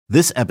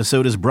This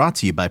episode is brought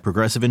to you by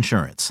Progressive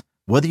Insurance.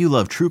 Whether you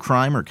love true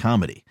crime or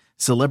comedy,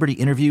 celebrity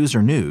interviews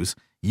or news,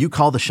 you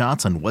call the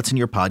shots on what's in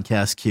your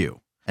podcast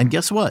queue. And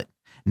guess what?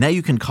 Now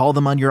you can call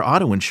them on your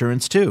auto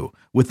insurance too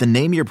with the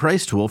Name Your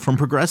Price tool from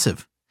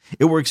Progressive.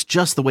 It works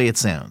just the way it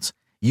sounds.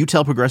 You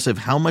tell Progressive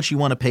how much you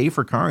want to pay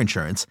for car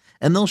insurance,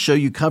 and they'll show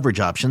you coverage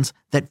options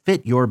that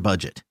fit your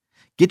budget.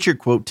 Get your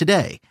quote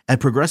today at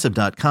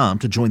Progressive.com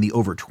to join the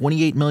over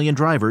 28 million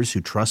drivers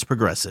who trust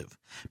Progressive.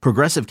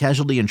 Progressive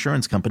Casualty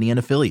Insurance Company and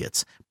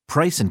Affiliates.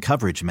 Price and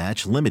coverage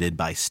match limited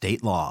by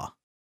state law.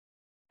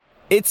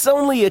 It's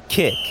only a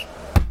kick,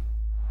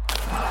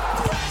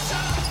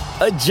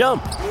 a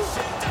jump,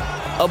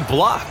 a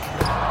block.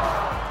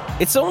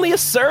 It's only a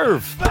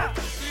serve.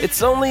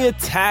 It's only a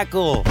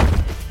tackle,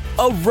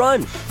 a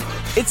run.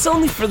 It's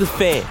only for the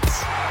fans.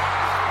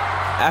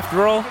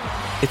 After all,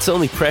 it's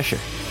only pressure.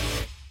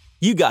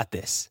 You got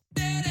this.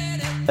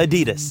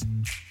 Adidas.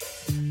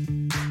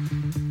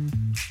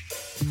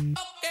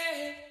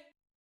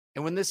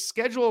 And when this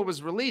schedule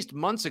was released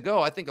months ago,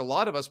 I think a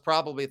lot of us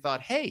probably thought,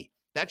 hey,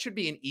 that should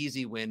be an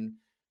easy win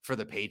for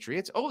the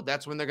Patriots. Oh,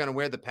 that's when they're going to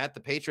wear the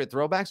Patriot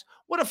throwbacks.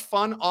 What a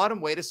fun autumn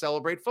way to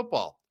celebrate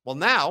football. Well,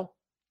 now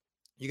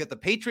you got the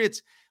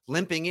Patriots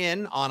limping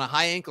in on a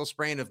high ankle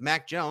sprain of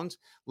Mac Jones,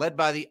 led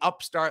by the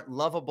upstart,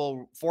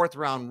 lovable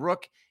fourth-round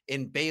rook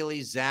in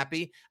Bailey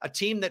Zappe, a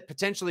team that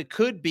potentially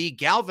could be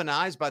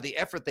galvanized by the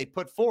effort they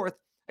put forth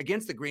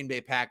against the Green Bay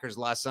Packers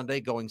last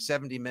Sunday, going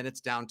 70 minutes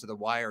down to the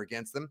wire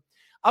against them,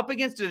 up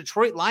against a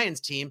Detroit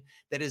Lions team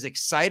that is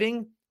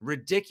exciting,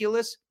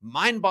 ridiculous,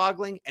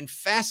 mind-boggling, and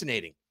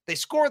fascinating. They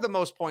score the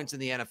most points in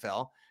the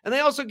NFL, and they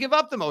also give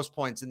up the most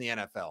points in the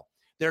NFL.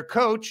 Their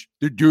coach,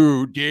 the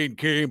dude, Dan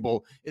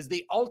Campbell, is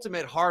the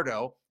ultimate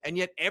hardo, and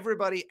yet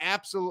everybody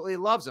absolutely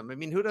loves him. I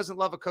mean, who doesn't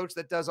love a coach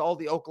that does all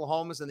the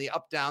Oklahomas and the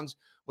up-downs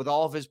with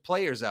all of his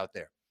players out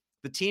there?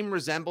 The team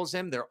resembles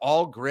him. They're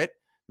all grit.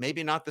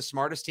 Maybe not the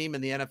smartest team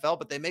in the NFL,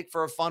 but they make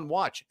for a fun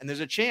watch. And there's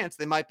a chance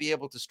they might be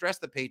able to stress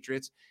the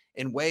Patriots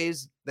in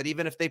ways that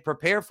even if they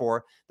prepare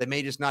for, they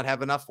may just not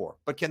have enough for.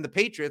 But can the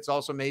Patriots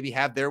also maybe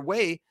have their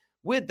way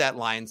with that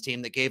Lions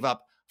team that gave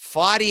up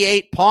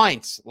 48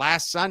 points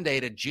last Sunday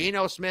to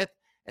Geno Smith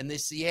and the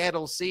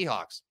Seattle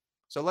Seahawks?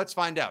 So let's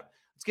find out.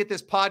 Let's get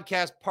this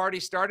podcast party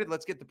started.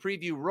 Let's get the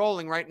preview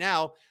rolling right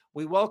now.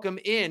 We welcome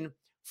in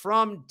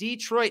from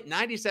Detroit,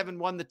 97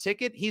 won the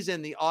ticket. He's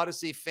in the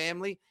Odyssey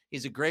family.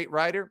 He's a great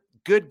writer,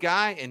 good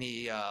guy, and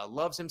he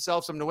loves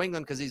himself some New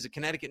England because he's a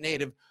Connecticut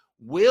native.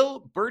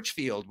 Will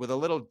Birchfield with a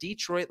little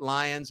Detroit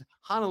Lions,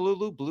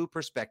 Honolulu Blue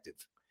perspective.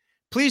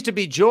 Pleased to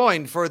be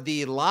joined for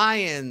the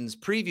Lions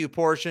preview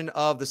portion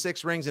of the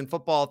Six Rings and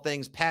Football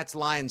Things Pat's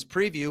Lions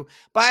preview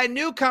by a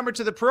newcomer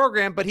to the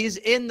program, but he's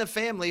in the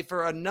family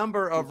for a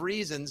number of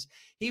reasons.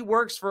 He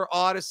works for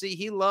Odyssey.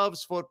 He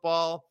loves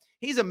football.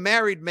 He's a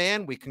married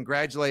man. We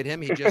congratulate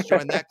him. He just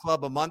joined that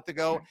club a month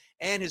ago,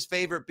 and his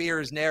favorite beer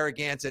is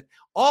Narragansett.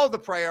 All the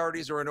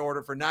priorities are in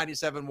order for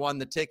 97 won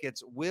the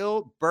tickets.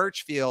 Will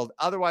Birchfield,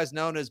 otherwise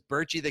known as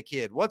Birchie the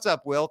Kid. What's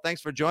up, Will? Thanks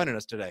for joining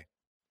us today.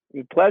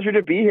 Pleasure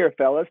to be here,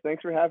 fellas.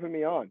 Thanks for having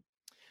me on.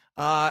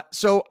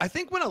 So I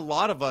think when a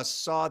lot of us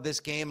saw this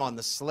game on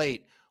the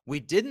slate,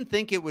 we didn't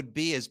think it would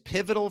be as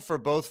pivotal for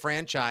both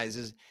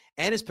franchises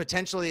and as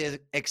potentially as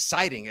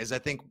exciting as I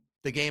think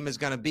the game is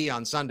going to be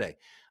on Sunday.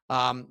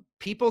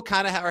 People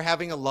kind of are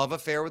having a love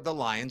affair with the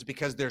Lions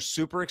because they're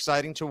super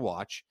exciting to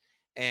watch,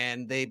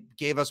 and they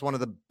gave us one of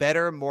the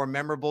better, more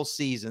memorable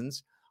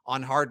seasons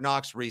on Hard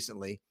Knocks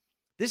recently.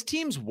 This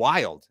team's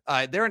wild.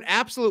 They're an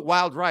absolute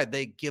wild ride.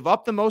 They give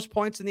up the most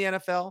points in the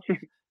NFL.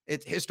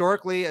 It's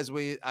historically, as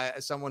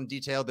someone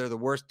detailed, they're the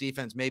worst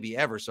defense maybe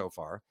ever so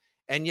far,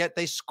 and yet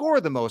they score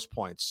the most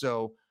points.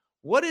 So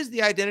what is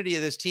the identity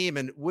of this team,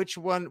 and which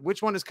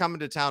one is coming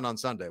to town on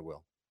Sunday,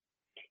 Will?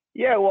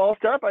 Yeah, well, I'll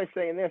start by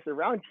saying this.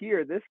 Around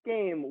here, this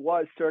game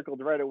was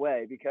circled right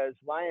away because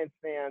Lions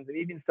fans and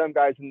even some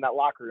guys in that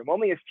locker room,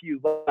 only a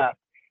few left,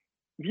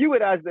 view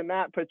it as the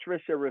Matt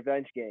Patricia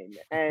revenge game.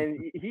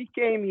 And he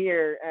came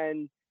here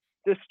and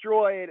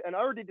destroyed an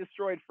already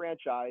destroyed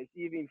franchise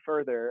even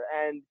further.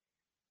 And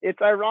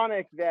it's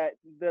ironic that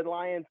the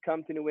Lions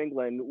come to New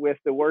England with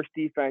the worst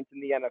defense in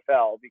the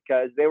NFL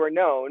because they were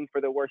known for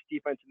the worst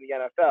defense in the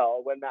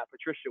NFL when Matt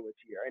Patricia was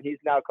here. And he's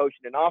now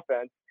coaching an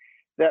offense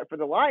that for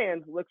the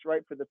Lions looks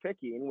right for the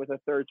picking with a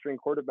third string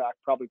quarterback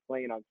probably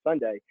playing on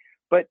Sunday.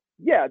 But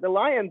yeah, the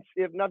Lions,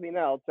 if nothing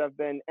else, have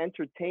been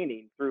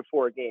entertaining through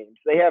 4 games.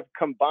 They have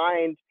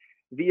combined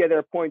via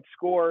their points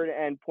scored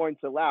and points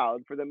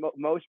allowed for the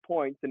most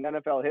points in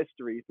NFL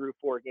history through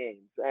 4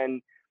 games.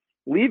 And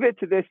leave it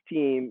to this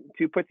team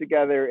to put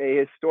together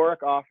a historic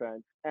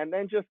offense and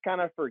then just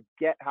kind of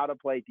forget how to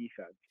play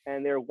defense.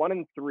 And they're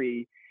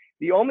 1-3.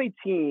 The only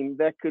team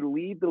that could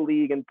lead the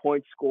league in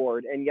points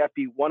scored and yet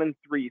be 1-3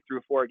 through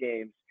 4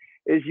 games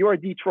is your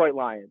Detroit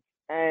Lions.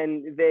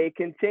 And they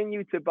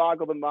continue to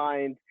boggle the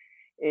mind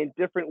in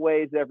different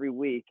ways every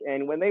week.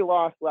 And when they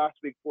lost last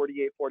week,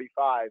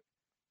 48-45,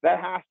 that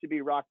has to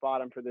be rock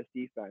bottom for this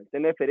defense.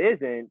 And if it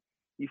isn't,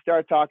 you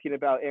start talking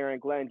about Aaron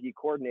Glenn, D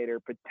coordinator,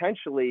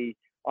 potentially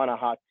on a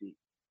hot seat.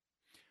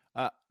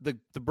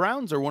 The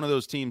Browns are one of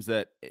those teams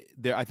that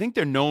I think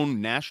they're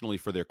known nationally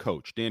for their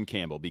coach, Dan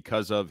Campbell,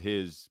 because of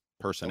his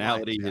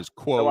personality, his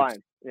quotes. The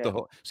Lions.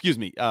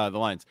 Yeah. The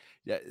Lions.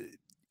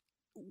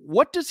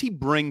 What does he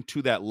bring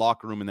to that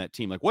locker room and that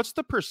team? Like, what's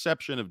the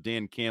perception of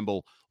Dan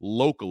Campbell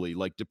locally?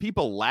 Like, do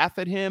people laugh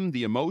at him,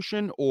 the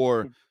emotion,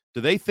 or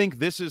do they think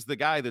this is the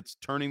guy that's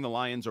turning the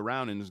Lions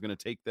around and is going to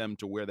take them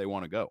to where they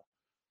want to go?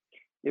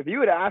 If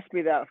you had asked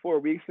me that 4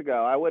 weeks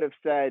ago, I would have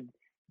said,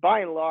 by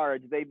and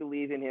large, they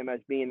believe in him as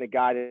being the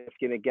guy that's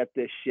going to get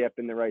this ship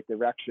in the right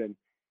direction.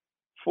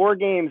 4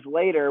 games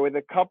later, with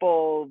a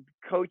couple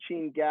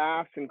coaching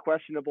gaffes and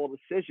questionable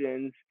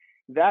decisions,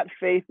 that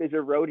faith is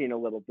eroding a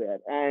little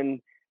bit.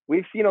 And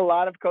we've seen a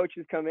lot of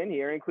coaches come in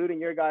here, including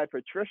your guy,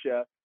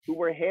 Patricia, who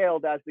were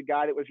hailed as the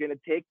guy that was going to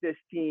take this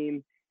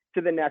team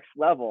to the next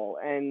level.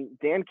 And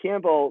Dan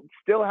Campbell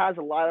still has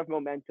a lot of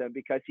momentum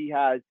because he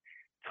has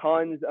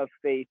tons of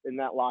faith in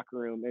that locker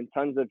room and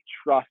tons of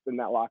trust in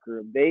that locker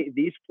room.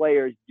 These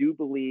players do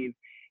believe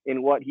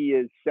in what he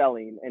is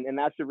selling. And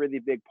that's a really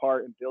big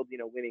part in building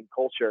a winning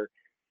culture.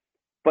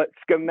 But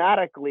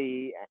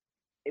schematically,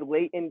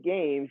 late in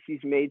games, he's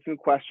made some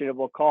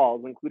questionable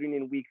calls, including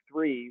in week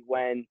 3,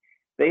 when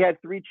they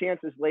had 3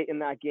 chances late in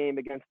that game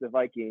against the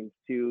Vikings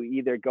to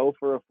either go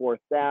for a 4th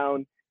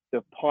down,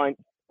 to punt,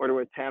 or to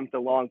attempt a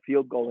long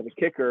field goal at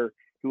a kicker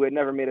who had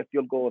never made a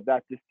field goal of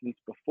that distance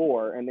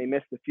before, and they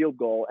missed the field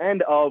goal.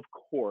 And of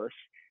course,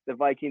 the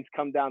Vikings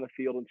come down the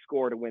field and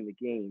score to win the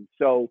game.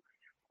 So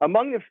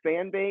among the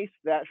fan base,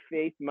 that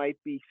faith might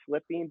be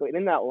slipping, but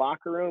in that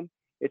locker room,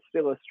 it's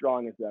still as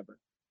strong as ever.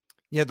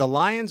 Yeah, the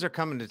Lions are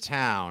coming to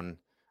town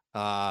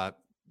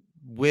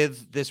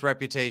with this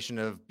reputation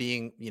of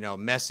being,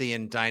 messy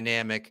and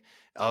dynamic,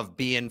 of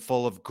being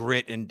full of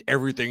grit and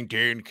everything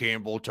Dan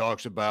Campbell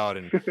talks about.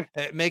 And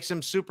it makes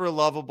him super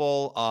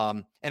lovable.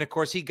 And of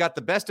course, he got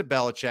the best of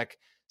Belichick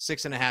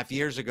 6.5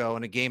 years ago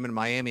in a game in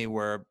Miami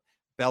where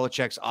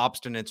Belichick's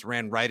obstinates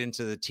ran right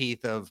into the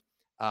teeth of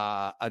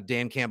a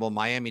Dan Campbell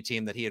Miami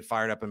team that he had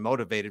fired up and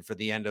motivated for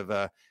the end of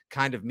a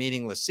kind of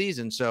meaningless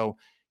season. So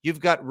you've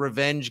got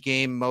revenge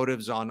game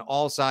motives on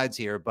all sides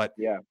here, but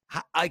yeah,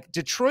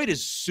 Detroit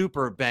is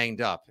super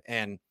banged up.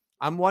 And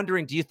I'm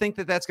wondering, do you think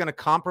that that's going to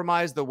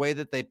compromise the way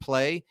that they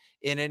play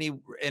in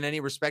any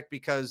respect?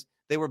 Because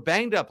they were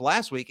banged up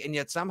last week and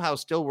yet somehow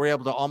still were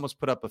able to almost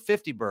put up a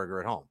 50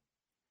 burger at home.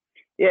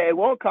 Yeah, it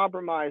won't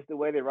compromise the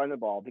way they run the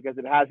ball because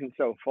it hasn't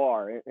so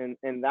far.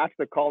 And that's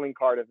the calling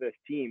card of this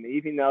team.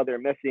 Even though they're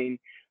missing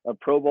a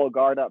Pro Bowl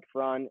guard up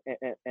front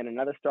and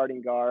another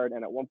starting guard,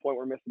 and at one point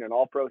we're missing an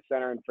All-Pro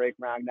center in Frank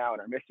Ragnow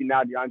and are missing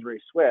now DeAndre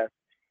Swift,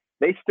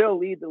 they still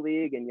lead the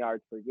league in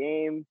yards per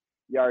game,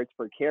 yards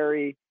per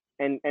carry,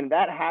 and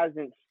that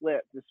hasn't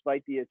slipped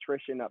despite the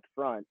attrition up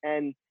front.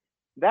 And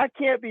that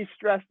can't be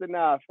stressed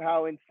enough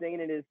how insane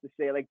it is to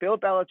say. Like Bill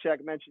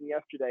Belichick mentioned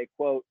yesterday,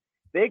 quote,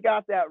 they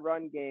got that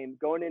run game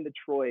going in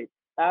Detroit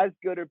as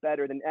good or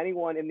better than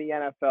anyone in the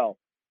NFL.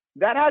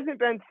 That hasn't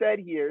been said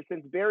here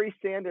since Barry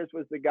Sanders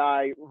was the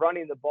guy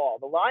running the ball.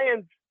 The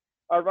Lions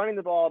are running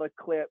the ball at a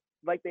clip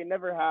like they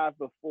never have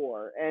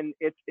before. And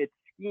it's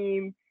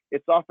scheme,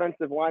 it's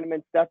offensive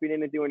linemen stepping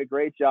in and doing a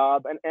great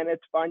job. And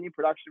it's finding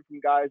production from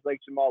guys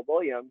like Jamal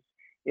Williams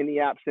in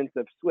the absence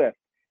of Swift.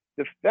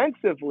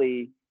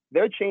 Defensively,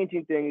 they're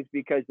changing things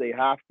because they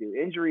have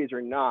to. Injuries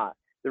or not.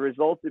 The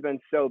results have been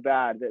so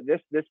bad that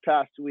this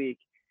past week,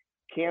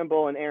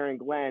 Campbell and Aaron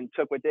Glenn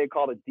took what they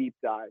called a deep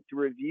dive to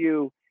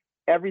review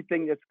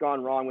everything that's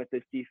gone wrong with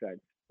this defense,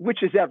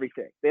 which is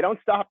everything. They don't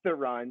stop the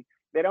run.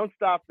 They don't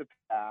stop the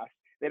pass.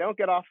 They don't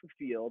get off the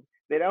field.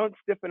 They don't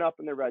stiffen up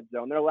in the red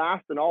zone. They're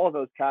last in all of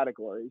those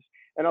categories.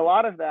 And a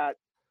lot of that,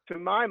 to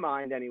my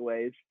mind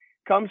anyways,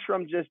 comes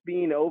from just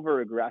being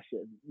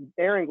over-aggressive.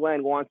 Aaron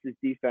Glenn wants his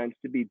defense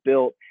to be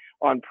built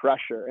on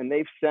pressure, and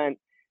they've sent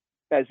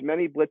as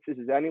many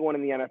blitzes as anyone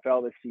in the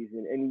NFL this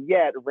season, and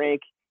yet rank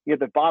near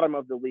the bottom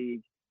of the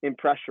league in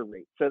pressure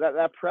rate. So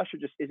that pressure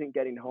just isn't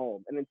getting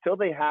home. And until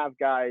they have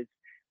guys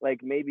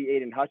like maybe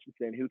Aiden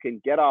Hutchinson who can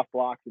get off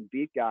blocks and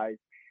beat guys,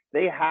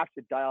 they have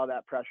to dial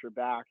that pressure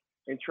back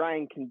and try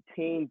and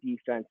contain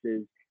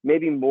defenses,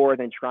 maybe more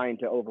than trying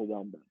to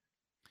overwhelm them.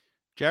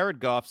 Jared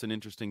Goff's an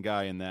interesting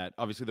guy in that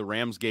obviously the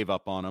Rams gave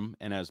up on him,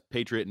 and as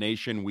Patriot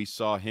Nation, we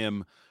saw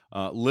him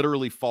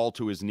literally fall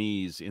to his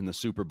knees in the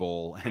Super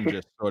Bowl and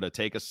just sort of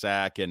take a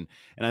sack. And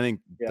I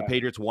think the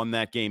Patriots won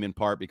that game in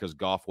part because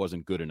Goff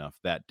wasn't good enough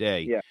that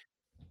day. Yeah.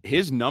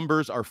 His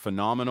numbers are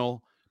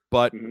phenomenal,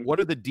 but what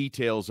are the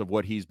details of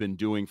what he's been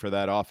doing for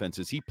that offense?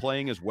 Is he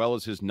playing as well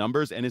as his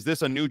numbers? And is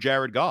this a new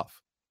Jared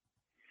Goff?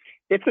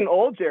 It's an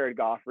old Jared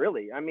Goff,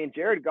 really. I mean,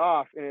 Jared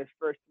Goff in his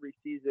first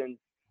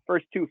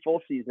 2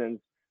 full seasons,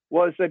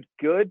 was a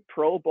good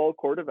Pro Bowl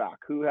quarterback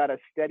who had a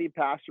steady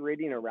passer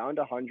rating around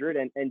 100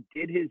 and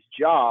did his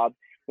job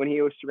when he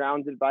was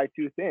surrounded by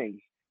 2 things,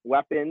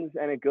 weapons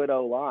and a good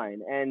O-line.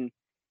 And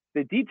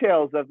the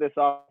details of this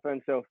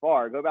offense so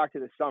far go back to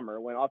the summer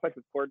when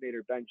offensive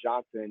coordinator Ben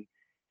Johnson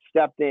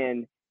stepped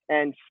in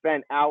and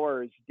spent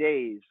hours,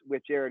 days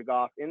with Jared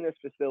Goff in this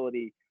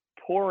facility,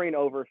 poring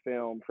over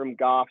film from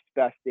Goff's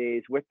best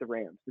days with the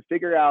Rams to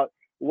figure out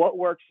what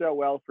works so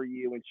well for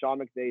you in Sean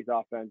McVay's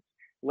offense.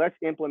 Let's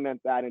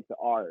implement that into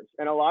ours.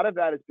 And a lot of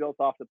that is built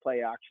off the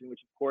play action, which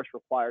of course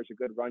requires a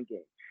good run game.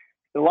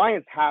 The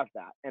Lions have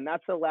that, and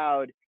that's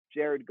allowed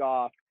Jared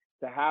Goff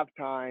to have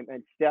time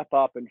and step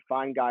up and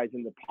find guys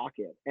in the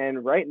pocket.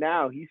 And right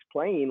now he's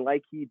playing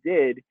like he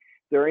did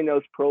during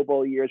those Pro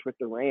Bowl years with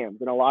the Rams.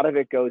 And a lot of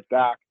it goes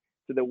back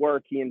to the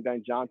work he and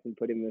Ben Johnson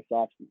put in this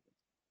offseason.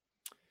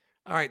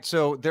 All right.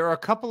 So there are a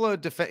couple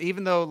of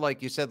even though,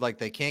 like you said, like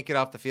they can't get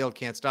off the field,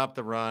 can't stop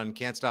the run,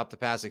 can't stop the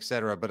pass,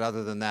 etc. But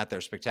other than that,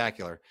 they're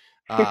spectacular.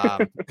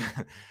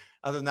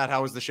 Other than that,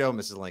 how was the show,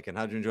 Mrs. Lincoln?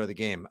 How did you enjoy the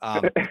game?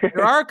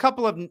 There are a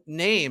couple of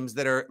names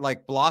that are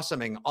like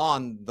blossoming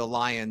on the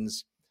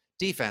Lions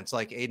defense,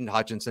 like Aiden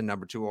Hutchinson,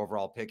 number 2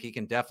 overall pick. He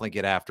can definitely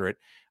get after it.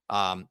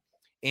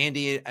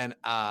 Andy and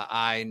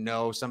I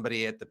know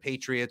somebody at the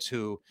Patriots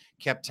who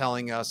kept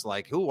telling us,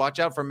 like, watch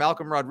out for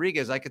Malcolm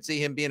Rodriguez. I could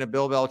see him being a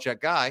Bill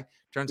Belichick guy.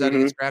 Turns out he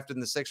gets drafted in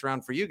the 6th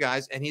round for you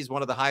guys, and he's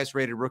one of the highest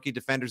rated rookie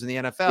defenders in the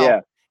NFL. Yeah.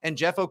 And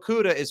Jeff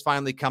Okudah is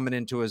finally coming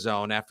into his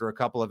own after a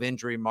couple of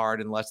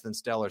injury-marred and less than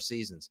stellar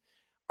seasons.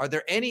 Are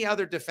there any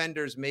other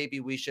defenders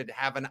maybe we should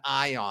have an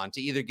eye on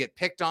to either get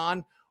picked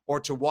on or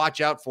to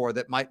watch out for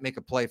that might make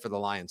a play for the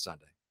Lions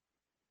Sunday?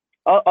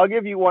 I'll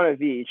give you one of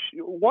each.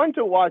 One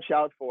to watch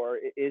out for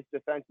is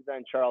defensive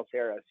end Charles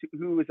Harris,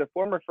 who is a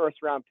former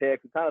first-round pick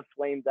who kind of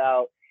flamed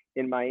out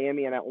in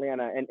Miami and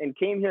Atlanta and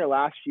came here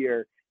last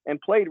year and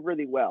played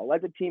really well,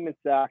 led the team in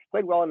sacks,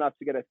 played well enough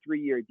to get a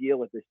 3-year deal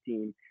with this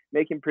team,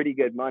 making pretty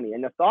good money.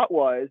 And the thought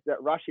was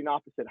that rushing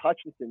opposite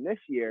Hutchinson this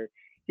year,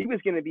 he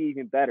was going to be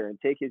even better and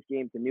take his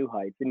game to new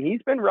heights. And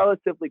he's been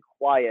relatively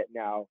quiet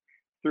now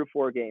through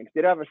 4 games.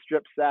 Did have a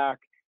strip sack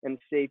and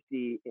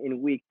safety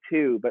in week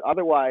 2, but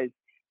otherwise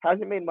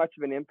hasn't made much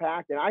of an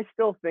impact. And I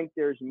still think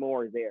there's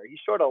more there. He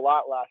showed a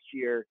lot last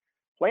year,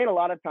 playing a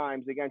lot of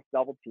times against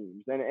double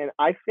teams. And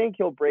I think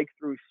he'll break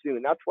through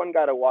soon. That's one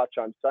guy to watch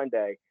on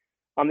Sunday.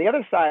 On the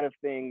other side of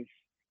things,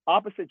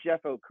 opposite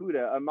Jeff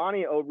Okudah,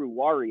 Amani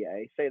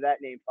Oruwariye, say that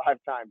name 5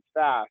 times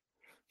fast,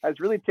 has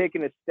really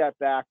taken a step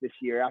back this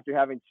year after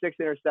having 6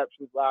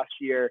 interceptions last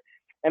year.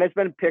 And it's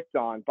been picked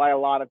on by a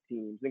lot of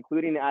teams,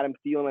 including Adam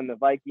Thielen and the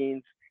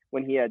Vikings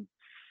when he had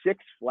 6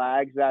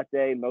 flags that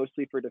day,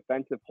 mostly for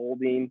defensive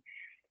holding.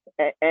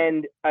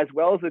 And as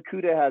well as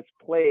Okudah has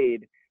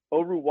played,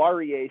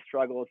 Oruwariye's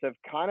struggles have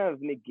kind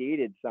of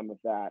negated some of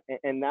that.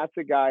 And that's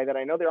a guy that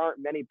I know there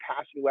aren't many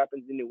passing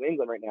weapons in New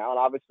England right now, and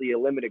obviously a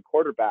limited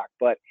quarterback.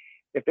 But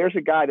if there's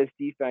a guy this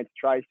defense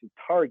tries to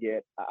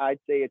target, I'd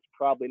say it's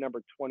probably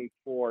number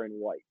 24 in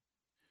white.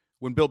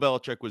 When Bill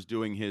Belichick was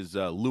doing his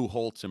Lou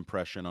Holtz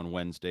impression on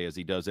Wednesday, as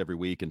he does every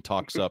week, and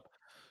talks up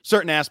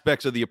certain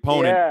aspects of the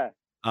opponent,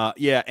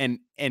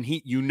 and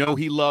he,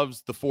 he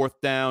loves the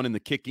 4th down and the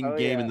kicking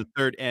game in the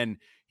 3rd, and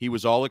he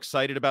was all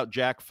excited about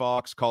Jack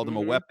Fox, called him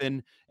a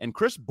weapon, and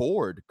Chris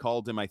Board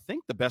called him, I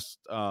think, the best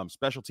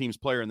special teams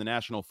player in the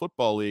National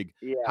Football League.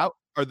 Yeah. How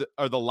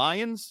are the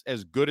Lions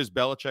as good as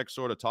Belichick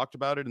sort of talked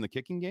about it in the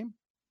kicking game?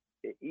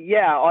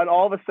 Yeah, on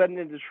all of a sudden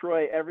in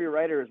Detroit, every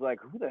writer is like,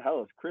 who the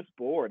hell is Chris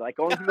Board? Like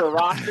going through the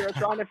roster,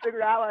 trying to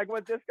figure out like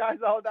what this guy's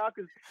all about.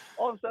 Because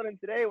all of a sudden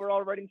today, we're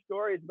all writing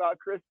stories about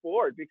Chris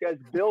Board because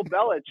Bill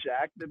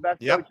Belichick, the best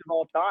coach of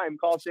all time,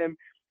 calls him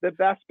the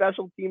best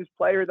special teams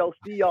player they'll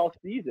see all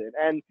season.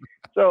 And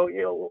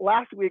so,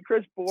 last week,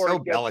 Chris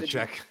Board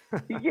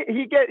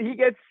he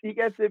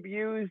gets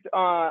abused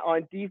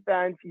on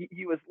defense.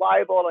 He was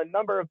liable on a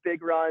number of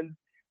big runs.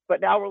 But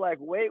now we're like,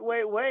 wait.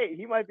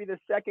 He might be the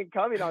second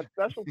coming on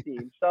special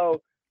teams.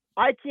 So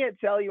I can't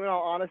tell you in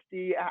all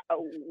honesty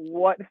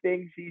what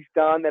things he's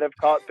done that have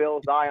caught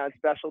Bill's eye on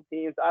special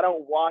teams. I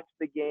don't watch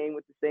the game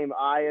with the same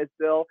eye as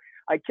Bill.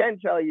 I can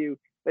tell you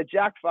that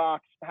Jack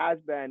Fox has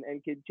been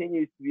and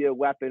continues to be a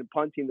weapon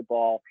punting the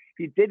ball.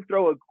 He did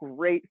throw a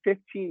great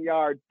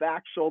 15-yard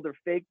back shoulder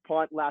fake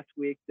punt last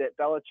week that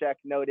Belichick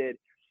noted.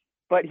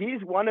 But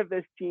he's one of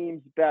this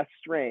team's best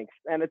strengths.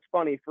 And it's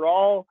funny, for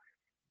all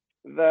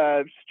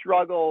the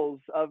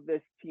struggles of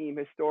this team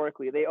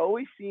historically, they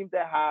always seem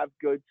to have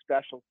good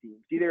special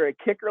teams, either a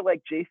kicker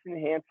like Jason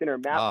Hanson or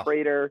Matt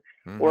Prater,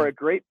 or a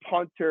great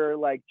punter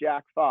like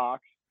Jack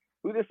Fox,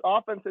 who this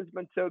offense has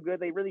been so good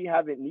they really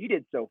haven't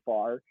needed so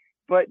far.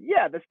 But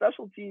yeah, the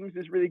special teams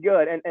is really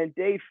good. And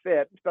Dave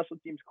Phipp, special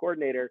teams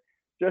coordinator,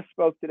 just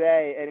spoke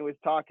today and he was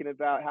talking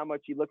about how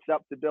much he looks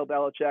up to Bill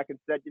Belichick and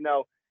said,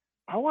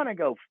 I want to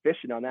go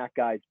fishing on that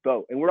guy's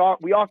boat. And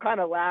we all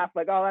kind of laugh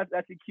like, oh,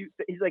 that's a cute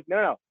thing. He's like,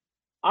 no.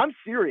 I'm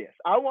serious.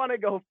 I want to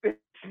go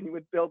fishing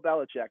with Bill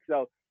Belichick.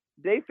 So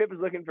Dave Phipp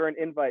is looking for an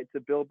invite to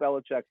Bill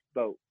Belichick's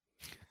boat.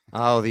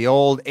 Oh, the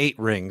old 8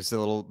 rings, the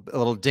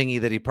little dinghy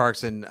that he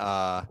parks in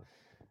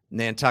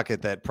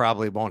Nantucket that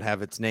probably won't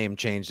have its name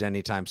changed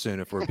anytime soon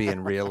if we're being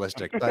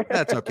realistic, but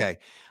that's okay.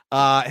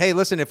 Hey,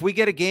 listen, if we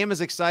get a game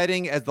as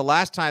exciting as the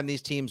last time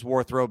these teams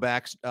wore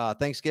throwbacks,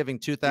 Thanksgiving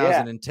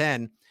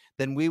 2010,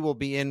 then we will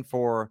be in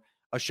for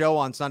a show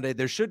on Sunday.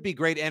 There should be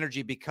great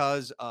energy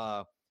because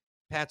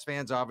Pats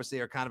fans obviously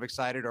are kind of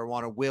excited or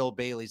want to will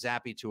Bailey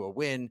Zappe to a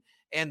win,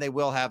 and they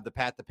will have the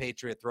Pat the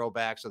Patriot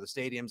throwback. So the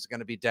stadium's going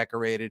to be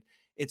decorated.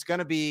 It's going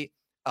to be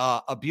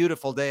a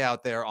beautiful day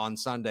out there on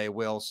Sunday,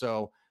 Will.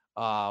 So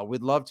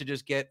we'd love to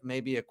just get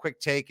maybe a quick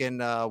take.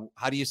 And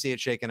how do you see it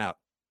shaking out?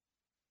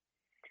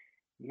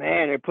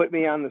 Man, it put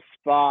me on the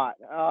spot.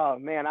 Oh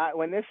man,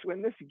 when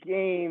this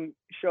game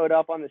showed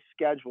up on the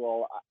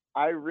schedule,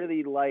 I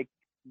really liked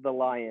the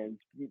Lions,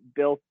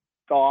 built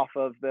off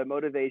of the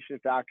motivation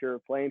factor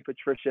of playing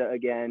Patricia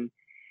again,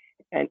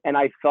 and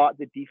I thought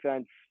the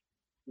defense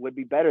would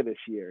be better this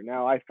year.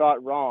 Now I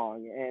thought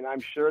wrong, and I'm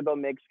sure they'll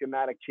make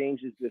schematic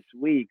changes this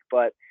week,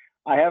 but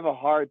I have a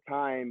hard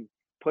time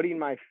putting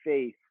my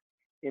faith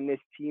in this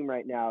team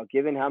right now,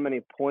 given how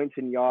many points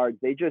and yards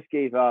they just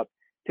gave up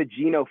to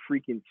Geno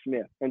freaking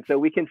Smith. And so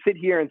we can sit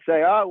here and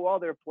say, oh, well,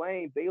 they're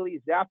playing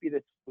Bailey Zappe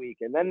this week,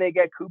 and then they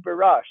get Cooper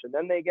Rush, and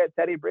then they get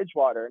Teddy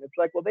Bridgewater. And it's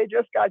like, well, they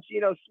just got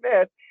Geno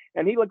Smith,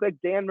 and he looked like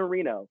Dan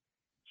Marino.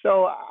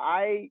 So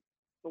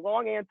the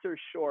long answer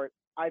short,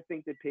 I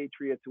think the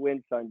Patriots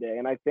win Sunday,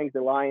 and I think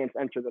the Lions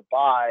enter the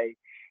bye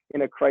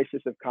in a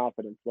crisis of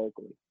confidence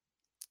locally.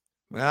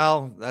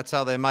 Well, that's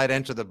how they might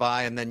enter the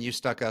bye, and then you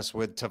stuck us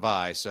with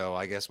Tavai, so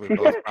I guess we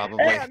both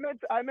probably. Hey,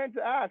 I meant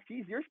to ask.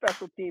 He's your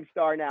special team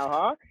star now,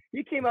 huh?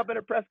 He came up in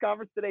a press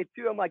conference today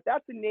too. I'm like,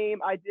 that's a name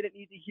I didn't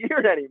need to hear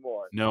it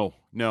anymore. No,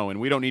 and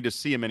we don't need to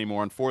see him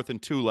anymore. On 4th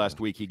and 2 last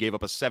week, he gave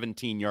up a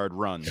 17-yard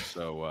run.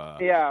 So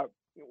yeah.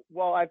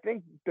 Well, I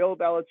think Bill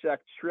Belichick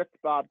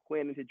tricked Bob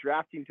Quinn into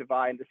drafting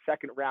Tavai in the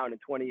second round in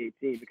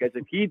 2018 because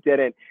if he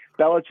didn't,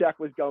 Belichick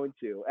was going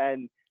to.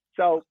 And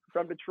so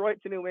from Detroit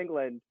to New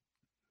England,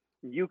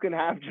 you can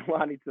have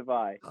Jelani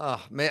Tavai.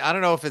 Oh man, I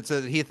don't know if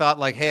he thought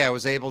like, hey, I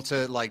was able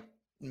to like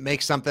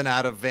make something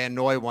out of Van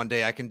Noy one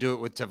day. I can do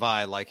it with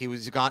Tavai. Like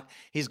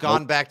he's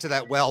gone back to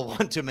that well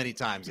one too many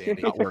times,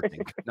 Andy. Not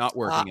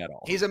working at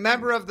all. He's a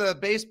member of the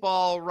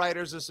Baseball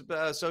Writers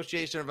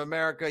Association of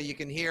America. You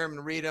can hear him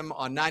and read him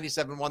on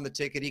 97.1 The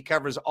Ticket. He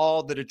covers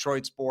all the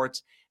Detroit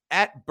sports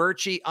at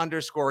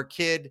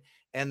Birchie_kid.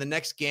 And the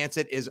next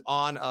Gansett is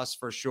on us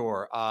for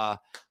sure.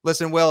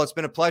 Listen, Will, it's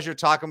been a pleasure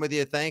talking with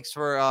you. Thanks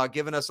for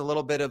giving us a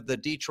little bit of the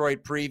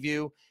Detroit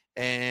preview,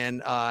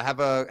 and have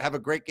a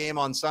great game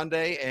on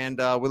Sunday. And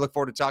we look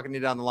forward to talking to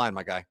you down the line,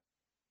 my guy.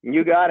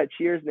 You got it.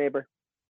 Cheers, neighbor.